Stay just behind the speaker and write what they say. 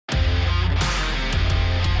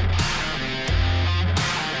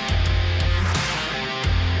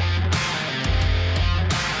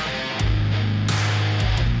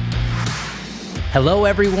Hello,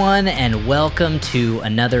 everyone, and welcome to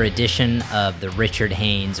another edition of the Richard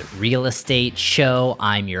Haynes Real Estate Show.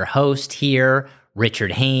 I'm your host here,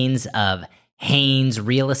 Richard Haynes of Haynes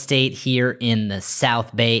Real Estate here in the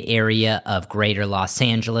South Bay area of Greater Los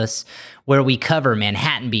Angeles, where we cover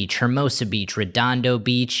Manhattan Beach, Hermosa Beach, Redondo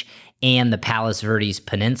Beach, and the Palos Verdes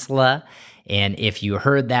Peninsula. And if you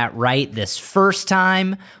heard that right this first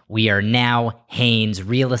time, we are now Haynes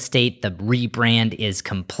Real Estate. The rebrand is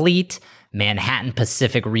complete. Manhattan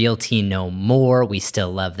Pacific Realty no more. We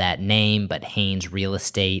still love that name, but Haynes Real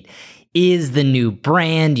Estate is the new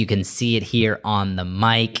brand. You can see it here on the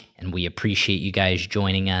mic, and we appreciate you guys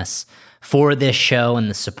joining us for this show and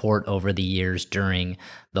the support over the years during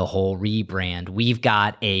the whole rebrand. We've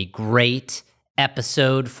got a great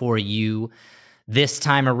episode for you this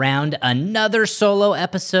time around, another solo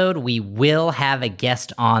episode. We will have a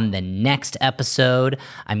guest on the next episode.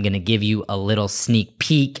 I'm going to give you a little sneak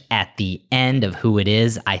peek at the end of who it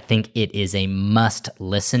is. I think it is a must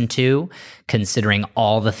listen to, considering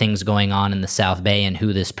all the things going on in the South Bay and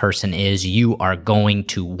who this person is. You are going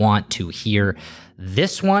to want to hear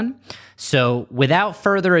this one. So without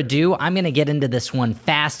further ado, I'm going to get into this one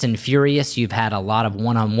fast and furious. You've had a lot of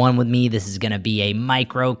one-on-one with me. This is going to be a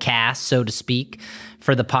micro cast, so to speak,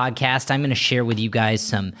 for the podcast. I'm going to share with you guys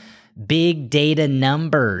some big data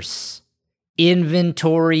numbers.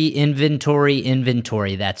 Inventory.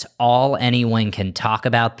 That's all anyone can talk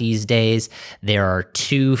about these days. There are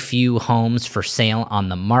too few homes for sale on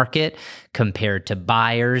the market compared to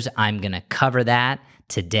buyers. I'm going to cover that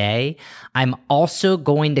today. I'm also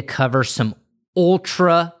going to cover some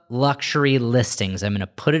ultra luxury listings. I'm going to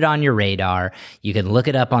put it on your radar. You can look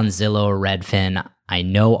it up on Zillow or Redfin. I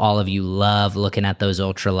know all of you love looking at those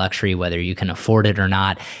ultra luxury, whether you can afford it or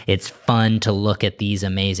not. It's fun to look at these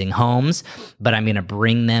amazing homes, but I'm going to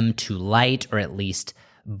bring them to light, or at least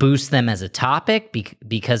boost them as a topic,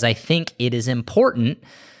 because I think it is important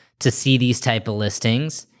to see these type of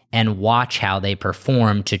listings and watch how they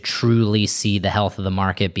perform to truly see the health of the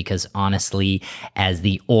market, because honestly, as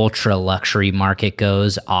the ultra luxury market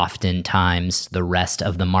goes, oftentimes the rest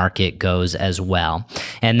of the market goes as well.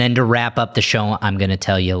 And then to wrap up the show, I'm going to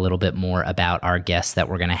tell you a little bit more about our guests that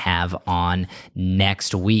we're going to have on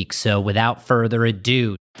next week. So without further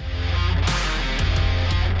ado,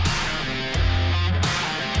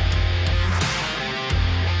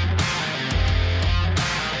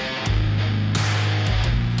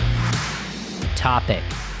 topic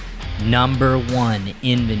number one,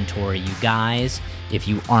 inventory. You guys, if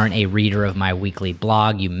you aren't a reader of my weekly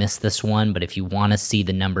blog, you missed this one, but if you want to see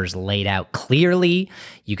the numbers laid out clearly,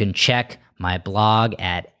 you can check my blog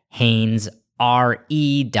at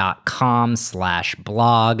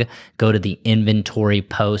haynesre.com/blog. Go to the inventory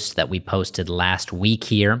post that we posted last week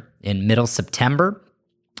here in middle September,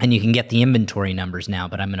 and you can get the inventory numbers now,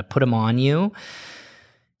 but I'm going to put them on you.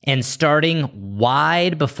 And starting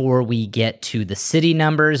wide before we get to the city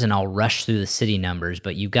numbers, and I'll rush through the city numbers,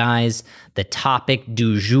 but you guys, the topic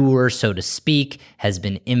du jour, so to speak, has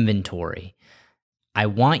been inventory. I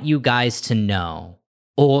want you guys to know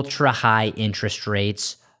ultra high interest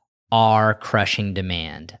rates are crushing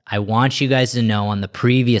demand. I want you guys to know on the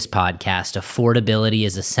previous podcast, affordability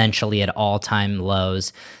is essentially at all-time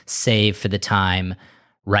lows, save for the time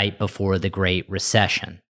right before the Great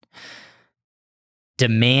Recession.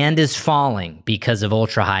 Demand is falling because of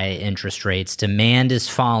ultra high interest rates. Demand is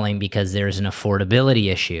falling because there's an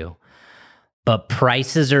affordability issue. But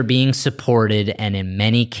prices are being supported, and in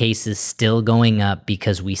many cases still going up,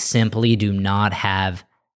 because we simply do not have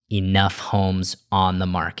enough homes on the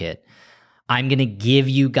market. I'm going to give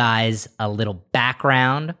you guys a little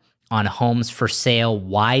background on homes for sale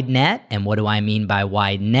wide net. And what do I mean by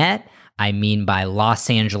wide net? I mean by Los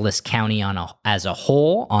Angeles County as a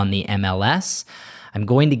whole on the MLS. I'm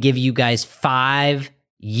going to give you guys 5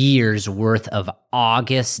 years worth of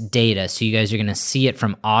August data. So you guys are going to see it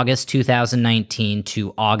from August 2019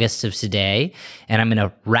 to August of today. And I'm going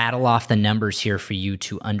to rattle off the numbers here for you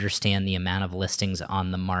to understand the amount of listings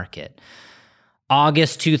on the market.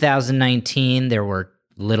 August 2019, there were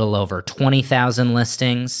little over 20,000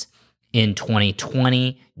 listings. In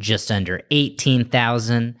 2020, just under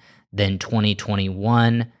 18,000. Then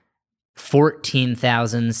 2021,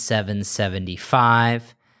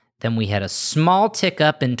 14,775. Then we had a small tick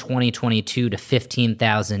up in 2022 to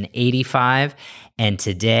 15,085. And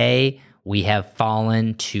today we have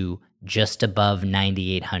fallen to just above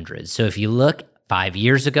 9,800. So if you look 5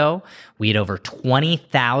 years ago, we had over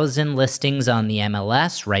 20,000 listings on the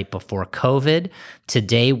MLS right before COVID.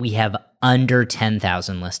 Today we have under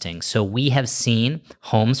 10,000 listings. So we have seen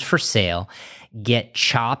homes for sale get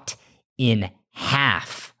chopped in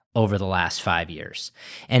half over the last 5 years.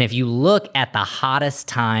 And if you look at the hottest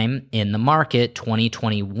time in the market,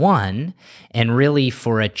 2021, and really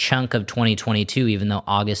for a chunk of 2022, even though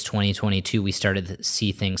August 2022, we started to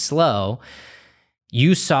see things slow,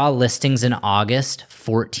 you saw listings in August,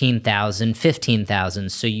 14,000,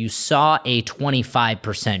 15,000. So you saw a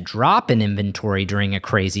 25% drop in inventory during a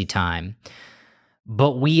crazy time.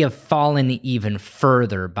 But we have fallen even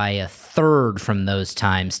further by a third from those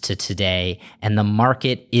times to today, and the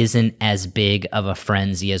market isn't as big of a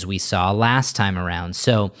frenzy as we saw last time around.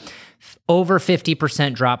 So over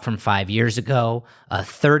 50% drop from 5 years ago, a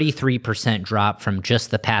 33% drop from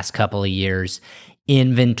just the past couple of years.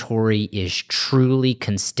 Inventory is truly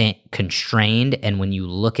constrained, and when you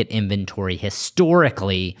look at inventory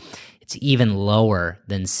historically, it's even lower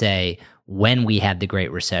than, say, when we had the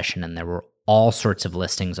Great Recession and there were all sorts of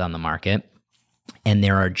listings on the market, and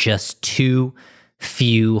there are just too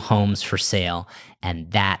few homes for sale,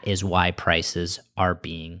 and that is why prices are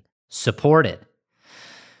being supported.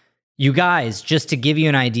 You guys, just to give you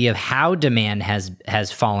an idea of how demand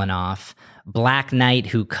has fallen off, Black Knight,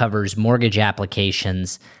 who covers mortgage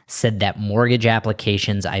applications, said that mortgage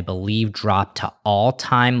applications, I believe, dropped to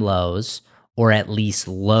all-time lows, or at least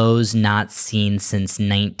lows not seen since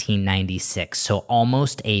 1996. So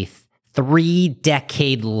almost a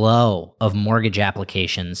 3-decade low of mortgage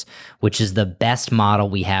applications, which is the best model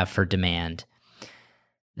we have for demand.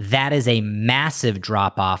 That is a massive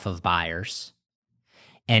drop-off of buyers.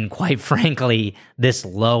 And quite frankly, this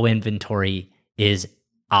low inventory is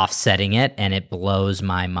offsetting it, and it blows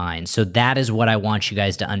my mind. So that is what I want you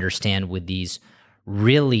guys to understand with these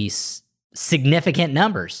really significant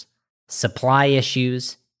numbers: supply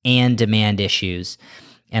issues and demand issues.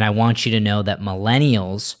 And I want you to know that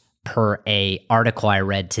millennials, per a article I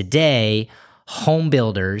read today, home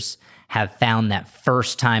builders have found that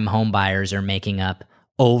first-time home buyers are making up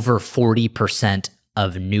over 40%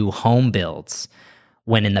 of new home builds,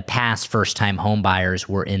 when in the past, first-time home buyers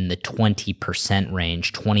were in the 20%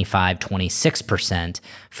 range, 25, 26%.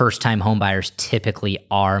 First-time home buyers typically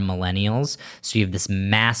are millennials. So you have this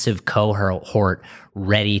massive cohort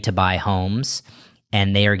ready to buy homes,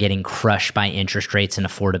 and they are getting crushed by interest rates and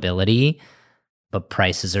affordability. But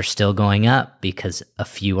prices are still going up because a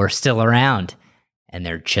few are still around, and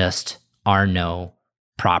there just are no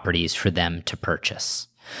properties for them to purchase.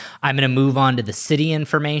 I'm going to move on to the city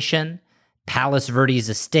information. Palos Verdes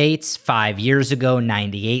Estates, 5 years ago,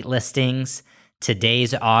 98 listings.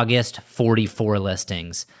 Today's August, 44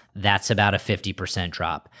 listings. That's about a 50%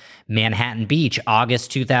 drop. Manhattan Beach,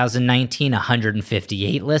 August 2019,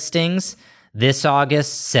 158 listings. This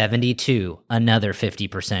August, 72, another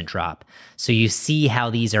 50% drop. So you see how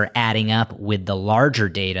these are adding up with the larger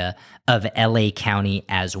data of LA County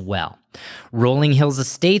as well. Rolling Hills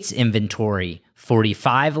Estates inventory,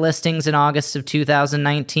 45 listings in August of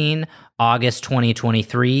 2019. August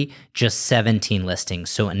 2023, just 17 listings.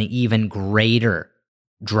 So an even greater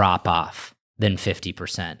drop off than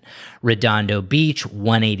 50%. Redondo Beach,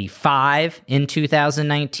 185 in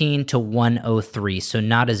 2019 to 103. So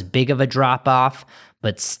not as big of a drop off,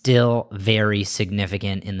 but still very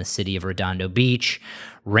significant in the city of Redondo Beach.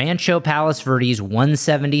 Rancho Palos Verdes,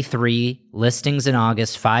 173 listings in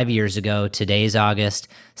August 5 years ago. Today's August,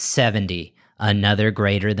 70. Another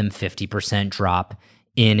greater than 50% drop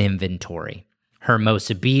in inventory.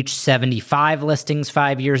 Hermosa Beach, 75 listings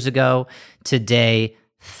 5 years ago. Today,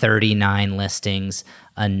 39 listings,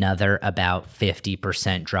 another about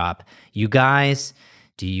 50% drop. You guys,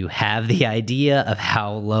 do you have the idea of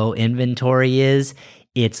how low inventory is?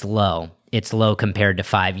 It's low. It's low compared to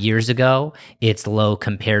 5 years ago. It's low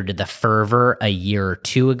compared to the fervor a year or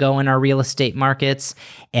two ago in our real estate markets.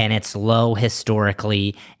 And it's low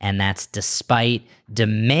historically, and that's despite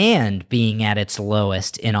demand being at its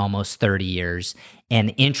lowest in almost 30 years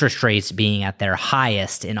and interest rates being at their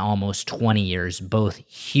highest in almost 20 years, both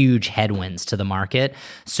huge headwinds to the market.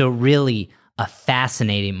 So really a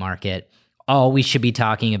fascinating market. All we should be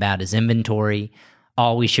talking about is inventory.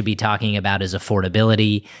 All we should be talking about is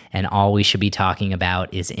affordability, and all we should be talking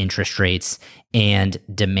about is interest rates and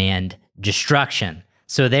demand destruction.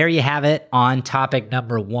 So there you have it on topic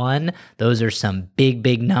number 1. Those are some big,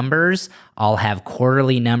 big numbers. I'll have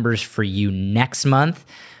quarterly numbers for you next month,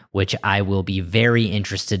 which I will be very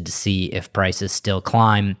interested to see if prices still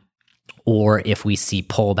climb or if we see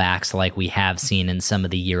pullbacks like we have seen in some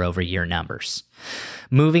of the year-over-year numbers.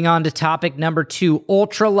 Moving on to topic number 2,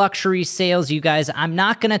 ultra luxury sales. You guys, I'm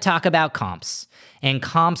not going to talk about comps. And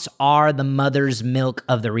comps are the mother's milk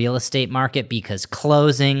of the real estate market because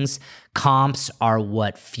comps are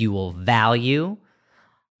what fuel value.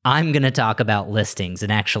 I'm going to talk about listings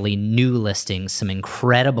and actually new listings, some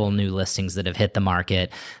incredible new listings that have hit the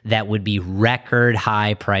market that would be record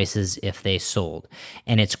high prices if they sold.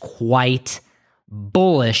 And it's quite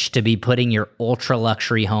bullish to be putting your ultra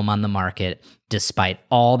luxury home on the market despite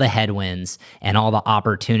all the headwinds and all the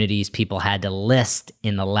opportunities people had to list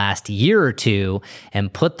in the last year or two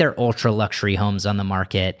and put their ultra luxury homes on the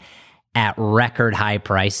market at record high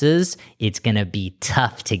prices. It's going to be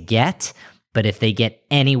tough to get. But if they get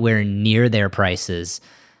anywhere near their prices,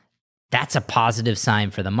 that's a positive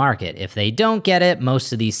sign for the market. If they don't get it,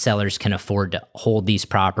 most of these sellers can afford to hold these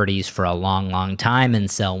properties for a long, long time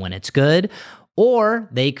and sell when it's good. Or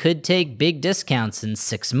they could take big discounts in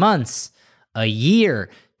 6 months, a year,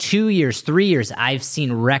 2 years, 3 years. I've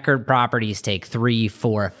seen record properties take 3,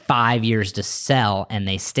 4, 5 years to sell, and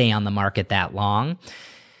they stay on the market that long.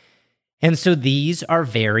 And so these are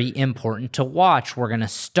very important to watch. We're going to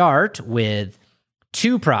start with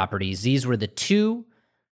 2 properties. These were the two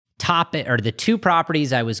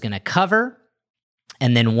properties I was going to cover.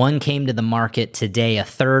 And then one came to the market today, a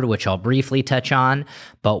third, which I'll briefly touch on.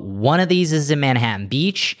 But one of these is in Manhattan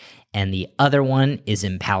Beach, and the other one is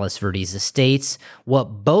in Palos Verdes Estates.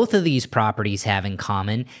 What both of these properties have in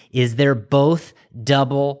common is they're both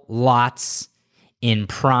double lots in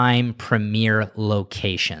prime premier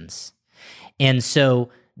locations. And so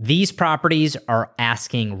these properties are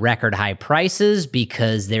asking record high prices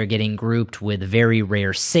because they're getting grouped with very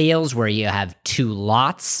rare sales where you have 2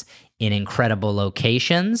 lots in incredible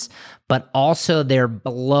locations, but also they're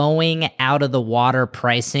blowing out of the water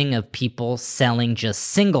pricing of people selling just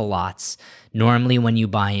single lots. Normally, when you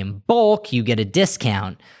buy in bulk, you get a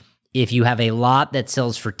discount. If you have a lot that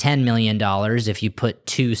sells for $10 million, if you put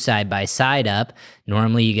 2 side by side up,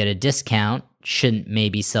 normally you get a discount. Shouldn't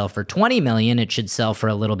maybe sell for $20 million. It should sell for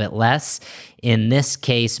a little bit less. In this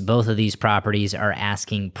case, both of these properties are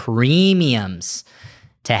asking premiums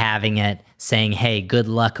to having it, saying, hey, good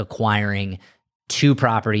luck acquiring 2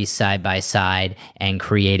 properties side by side and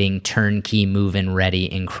creating turnkey move-in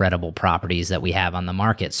ready incredible properties that we have on the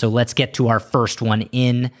market. So let's get to our first one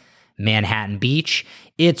in Manhattan Beach.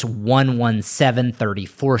 It's 117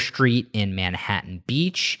 34th Street in Manhattan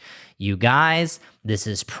Beach. You guys, this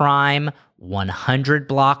is prime 100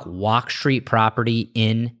 block Walk Street property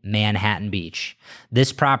in Manhattan Beach.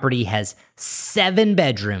 This property has 7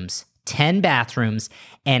 bedrooms, 10 bathrooms,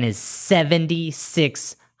 and is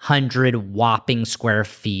 7,600 whopping square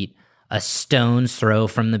feet, a stone's throw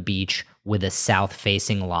from the beach with a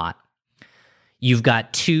south-facing lot. You've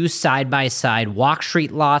got 2 side-by-side Walk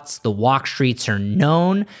Street lots. The Walk Streets are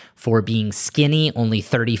known for being skinny, only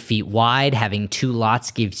 30 feet wide. Having 2 lots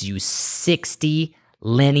gives you 60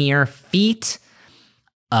 linear feet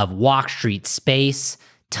of Walk Street space,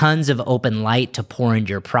 tons of open light to pour into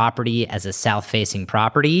your property as a south-facing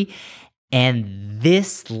property. And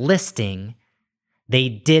this listing, they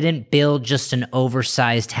didn't build just an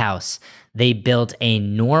oversized house. They built a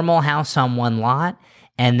normal house on one lot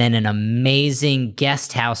and then an amazing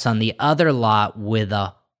guest house on the other lot with an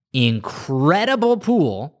incredible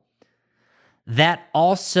pool that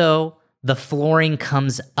also the flooring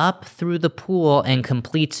comes up through the pool and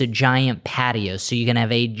completes a giant patio. So you can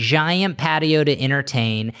have a giant patio to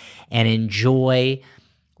entertain and enjoy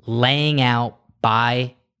laying out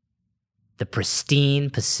by the pristine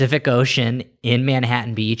Pacific Ocean in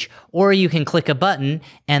Manhattan Beach, or you can click a button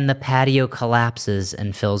and the patio collapses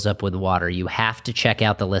and fills up with water. You have to check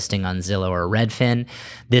out the listing on Zillow or Redfin.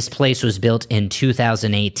 This place was built in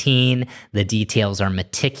 2018. The details are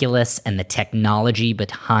meticulous, and the technology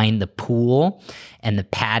behind the pool and the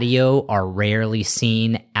patio are rarely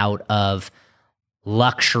seen out of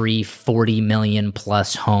luxury 40 million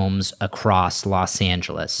plus homes across Los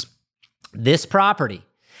Angeles. This property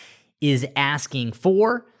is asking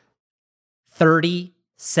for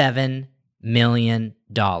 $37 million.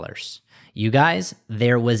 You guys,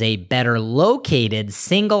 there was a better located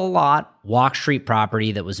single lot Walk Street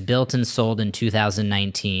property that was built and sold in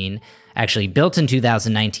 2019. Actually, built in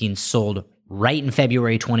 2019, sold right in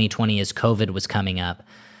February 2020 as COVID was coming up.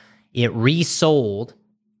 It resold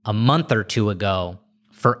a month or 2 ago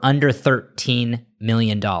for under $13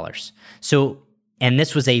 million. So, and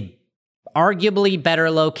this was a arguably better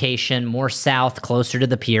location, more south, closer to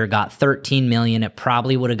the pier, got $13 million. It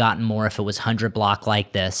probably would have gotten more if it was 100 block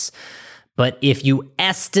like this. But if you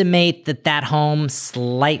estimate that that home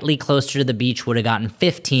slightly closer to the beach would have gotten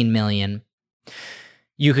 $15 million,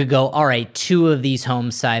 you could go, all right, 2 of these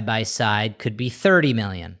homes side by side could be $30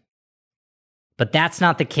 million. But that's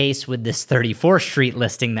not the case with this 34th Street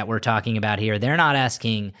listing that we're talking about here. They're not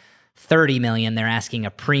asking $30 million. They're asking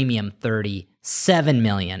a premium $37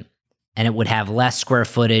 million. and it would have less square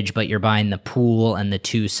footage, but you're buying the pool and the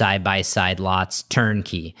 2 side-by-side lots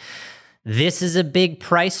turnkey. This is a big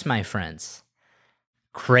price, my friends.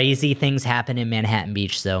 Crazy things happen in Manhattan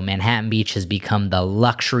Beach, though. Manhattan Beach has become the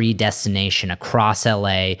luxury destination across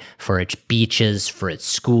LA for its beaches, for its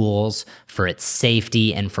schools, for its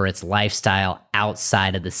safety, and for its lifestyle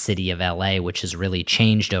outside of the city of LA, which has really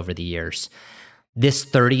changed over the years. This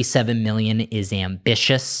 $37 million is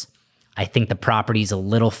ambitious. I think the property's a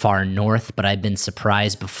little far north, but I've been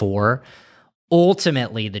surprised before.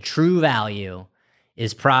 Ultimately, the true value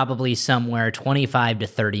is probably somewhere 25 to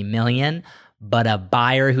 30 million. But a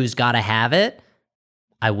buyer who's got to have it,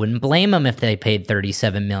 I wouldn't blame them if they paid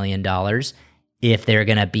 $37 million if they're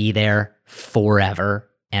going to be there forever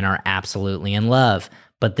and are absolutely in love.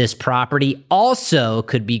 But this property also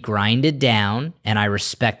could be grinded down, and I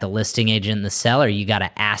respect the listing agent and the seller. You got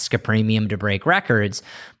to ask a premium to break records,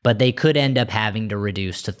 but they could end up having to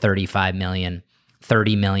reduce to 35 million,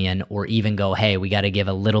 30 million, or even go, hey, we got to give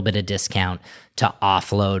a little bit of discount to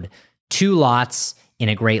offload 2 lots in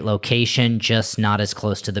a great location, just not as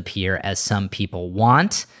close to the pier as some people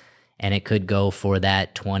want. And it could go for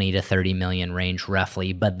that 20 to 30 million range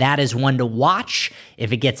roughly. But that is one to watch.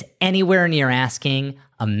 If it gets anywhere near asking,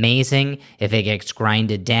 amazing. If it gets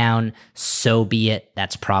grinded down, so be it.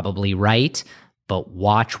 That's probably right. But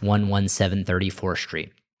watch 117 34th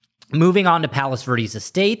Street. Moving on to Palos Verdes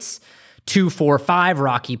Estates, 245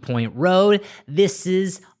 Rocky Point Road. This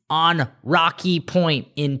is on Rocky Point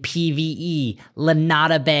in PVE,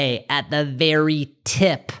 Lanada Bay at the very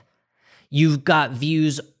tip. You've got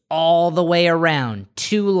views all the way around,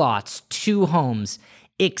 2 lots, 2 homes,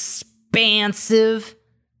 expansive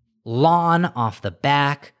lawn off the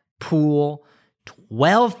back, pool,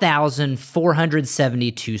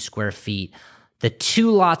 12,472 square feet. The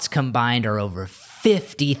 2 lots combined are over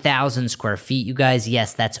 50,000 square feet. You guys,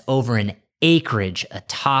 yes, that's over an acreage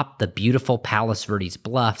atop the beautiful Palos Verdes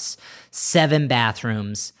Bluffs, 7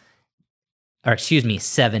 bedrooms,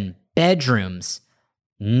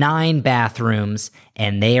 9 bathrooms,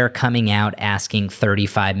 and they are coming out asking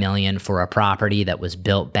 $35 million for a property that was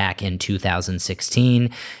built back in 2016.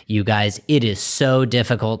 You guys, it is so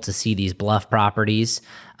difficult to see these bluff properties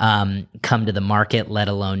come to the market, let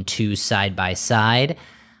alone 2 side by side.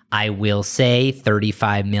 I will say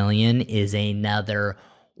 $35 million is another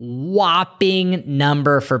whopping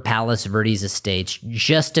number for Palos Verdes Estates.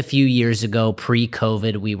 Just a few years ago,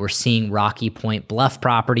 pre-COVID, we were seeing Rocky Point bluff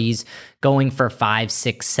properties going for $5,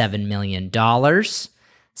 $6, $7 million.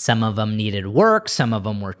 Some of them needed work, some of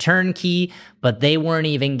them were turnkey, but they weren't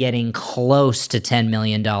even getting close to $10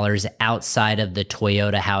 million outside of the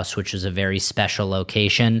Toyota house, which was a very special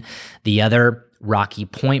location. The other Rocky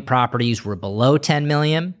Point properties were below $10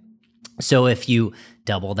 million. So if you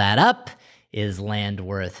double that up, is land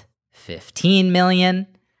worth $15 million?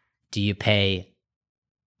 Do you pay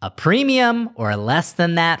a premium or less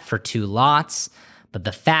than that for 2 lots? But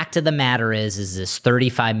the fact of the matter is this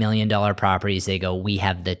 $35 million properties, they go, we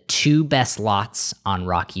have the 2 best lots on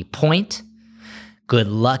Rocky Point. Good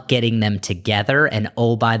luck getting them together. And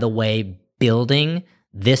oh, by the way, building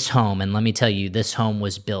this home, and let me tell you, this home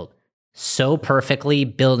was built so perfectly.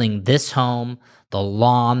 Building this home, the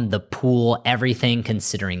lawn, the pool, everything,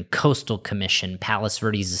 considering Coastal Commission, Palos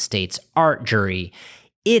Verdes Estates, art jury.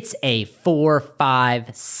 It's a 4,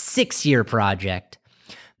 5, 6 year project.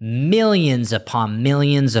 Millions upon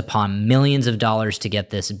millions upon millions of dollars to get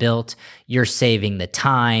this built. You're saving the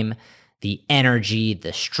time, the energy,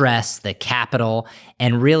 the stress, the capital,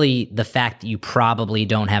 and really the fact that you probably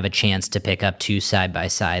don't have a chance to pick up 2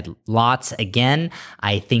 side-by-side lots. Again,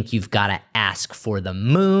 I think you've got to ask for the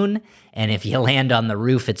moon, and if you land on the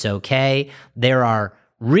roof, it's okay. There are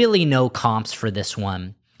really no comps for this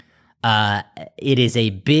one. It is a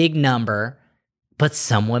big number, but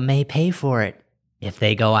someone may pay for it. If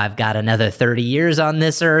they go, I've got another 30 years on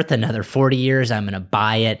this earth, another 40 years, I'm going to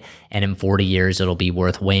buy it, and in 40 years, it'll be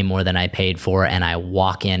worth way more than I paid for, and I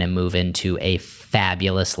walk in and move into a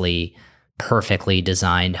fabulously, perfectly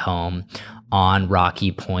designed home on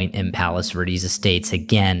Rocky Point in Palos Verdes Estates.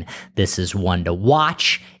 Again, this is one to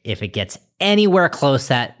watch. If it gets anywhere close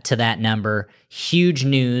to that number, huge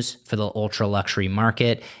news for the ultra luxury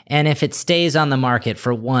market. And if it stays on the market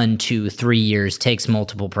for 1, 2, 3 years, takes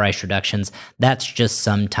multiple price reductions, that's just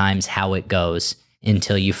sometimes how it goes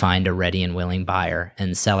until you find a ready and willing buyer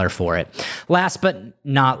and seller for it. Last but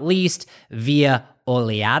not least, Villa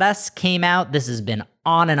Oleadas came out. This has been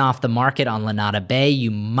on and off the market on Lanada Bay. You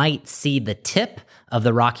might see the tip of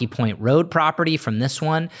the Rocky Point Road property from this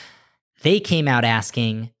one. They came out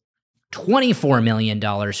asking $24 million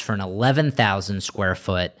for an 11,000 square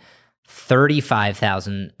foot,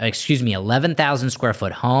 11,000 square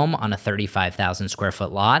foot home on a 35,000 square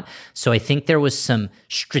foot lot. So I think there was some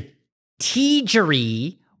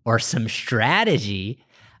strategery or some strategy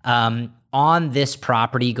on this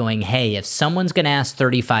property going, hey, if someone's going to ask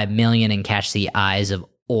 $35 million and catch the eyes of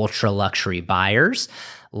ultra luxury buyers,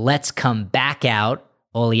 let's come back out.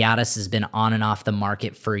 Oleadas has been on and off the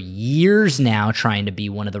market for years now, trying to be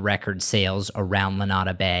one of the record sales around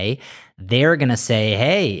Lanada Bay. They're going to say,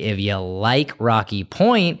 hey, if you like Rocky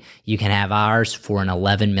Point, you can have ours for an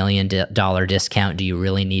 $11 million discount. Do you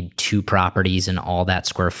really need two properties and all that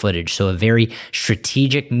square footage? So a very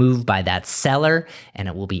strategic move by that seller, and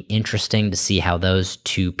it will be interesting to see how those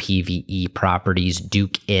two PVE properties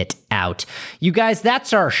duke it out. You guys,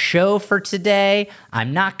 that's our show for today.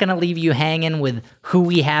 I'm not going to leave you hanging with who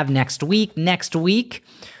we have next week. Next week,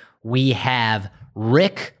 we have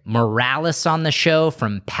Rick Morales on the show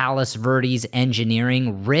from Palos Verdes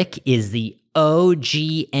Engineering. Rick is the OG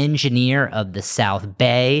engineer of the South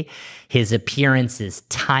Bay. His appearance is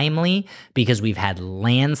timely because we've had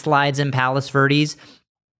landslides in Palos Verdes,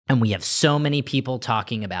 and we have so many people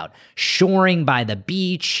talking about shoring by the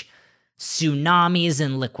beach, tsunamis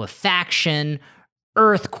and liquefaction,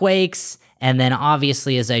 earthquakes, and then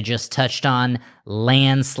obviously, as I just touched on,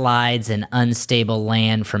 landslides and unstable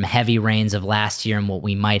land from heavy rains of last year and what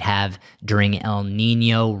we might have during El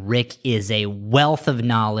Nino. Rick is a wealth of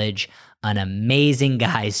knowledge, an amazing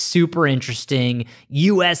guy, super interesting,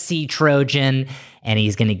 USC Trojan, and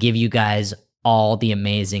he's going to give you guys all the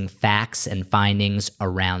amazing facts and findings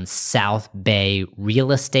around South Bay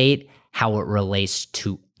real estate, how it relates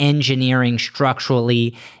to engineering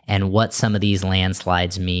structurally, and what some of these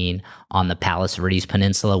landslides mean on the Palos Verdes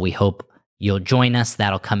Peninsula. We hope you'll join us.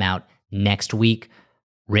 That'll come out next week.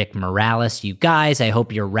 Rick Morales, you guys, I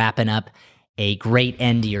hope you're wrapping up a great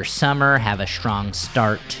end to your summer. Have a strong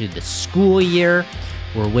start to the school year.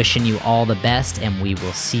 We're wishing you all the best, and we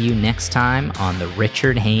will see you next time on the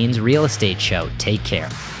Richard Haynes Real Estate Show. Take care.